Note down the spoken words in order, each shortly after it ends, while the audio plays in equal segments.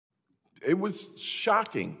It was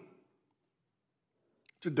shocking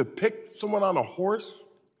to depict someone on a horse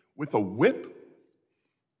with a whip,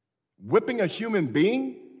 whipping a human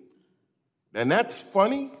being, and that's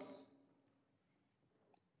funny.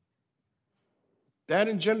 That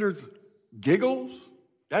engenders giggles.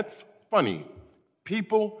 That's funny.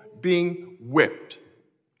 People being whipped.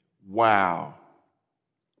 Wow.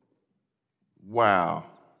 Wow.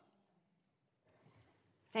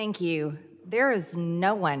 Thank you. There is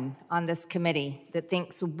no one on this committee that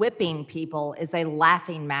thinks whipping people is a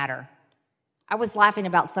laughing matter. I was laughing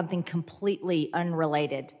about something completely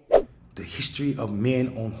unrelated. The history of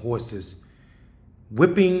men on horses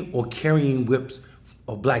whipping or carrying whips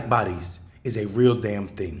of black bodies is a real damn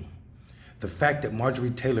thing. The fact that Marjorie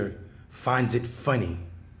Taylor finds it funny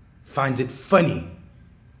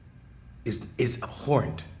is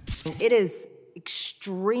abhorrent. It is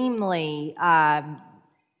extremely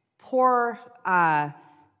poor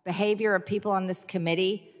behavior of people on this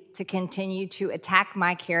committee to continue to attack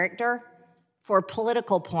my character for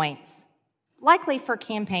political points, likely for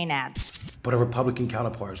campaign ads. But her Republican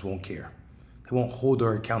counterparts won't care. They won't hold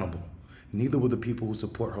her accountable. Neither will the people who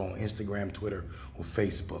support her on Instagram, Twitter, or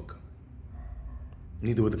Facebook.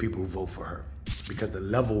 Neither will the people who vote for her. Because the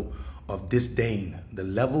level of disdain, the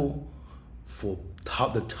level for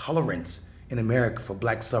the tolerance in America for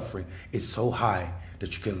black suffering is so high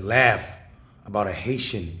that you can laugh about a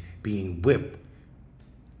Haitian being whipped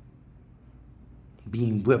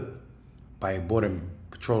by a border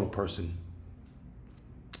patrol person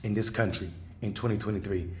in this country in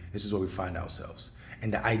 2023. This is where we find ourselves.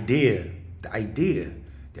 And the idea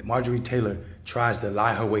that Marjorie Taylor tries to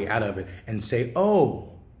lie her way out of it and say,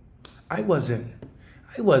 oh, I wasn't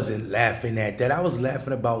laughing at that. I was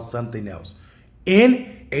laughing about something else.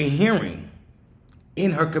 In a hearing,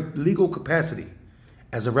 in her legal capacity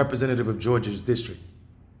as a representative of Georgia's district,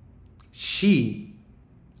 she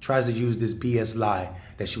tries to use this BS lie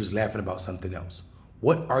that she was laughing about something else.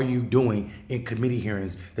 What are you doing in committee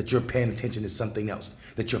hearings that you're paying attention to something else,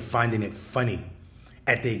 that you're finding it funny?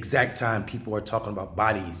 At the exact time people are talking about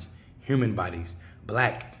bodies, human bodies,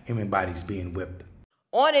 black human bodies being whipped.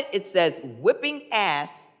 On it, it says, whipping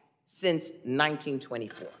ass since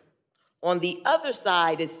 1924. On the other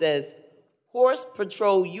side, it says, Horse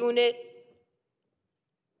Patrol Unit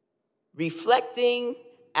reflecting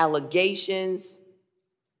allegations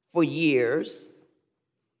for years.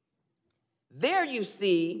 There you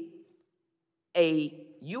see a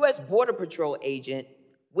U.S. Border Patrol agent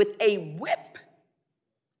with a whip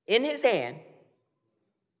in his hand,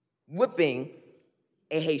 whipping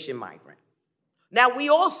a Haitian migrant. Now, we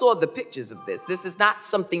all saw the pictures of this. This is not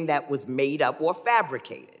something that was made up or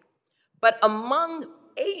fabricated. But among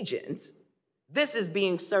agents, this is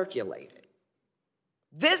being circulated.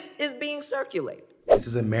 This is being circulated. This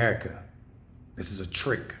is America. This is a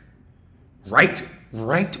trick. Right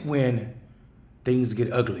when things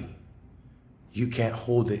get ugly, you can't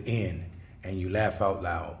hold it in and you laugh out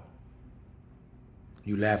loud.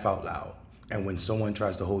 You laugh out loud. And when someone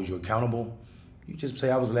tries to hold you accountable, you just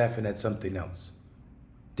say, I was laughing at something else.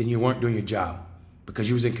 Then you weren't doing your job because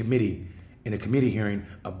you was in a committee hearing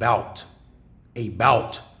about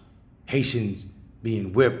Haitians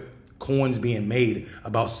being whipped, coins being made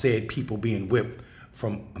about said people being whipped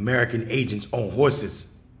from American agents on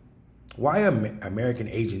horses. Why are American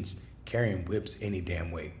agents carrying whips any damn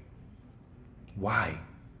way? Why?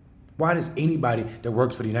 Why does anybody that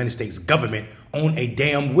works for the United States government own a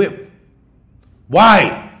damn whip?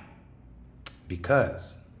 Why?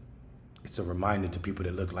 Because it's a reminder to people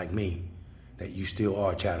that look like me that you still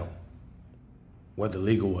are chattel, whether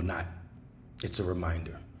legal or not. It's a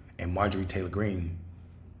reminder. And Marjorie Taylor Greene,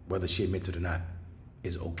 whether she admits it or not,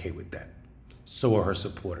 is okay with that. So are her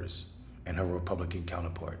supporters and her Republican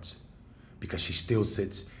counterparts, because she still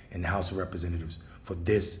sits in the House of Representatives for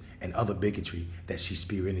this and other bigotry that she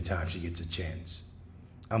spews anytime she gets a chance.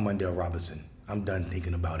 I'm Mondale Robinson. I'm done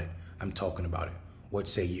thinking about it. I'm talking about it. What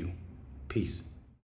say you? Peace.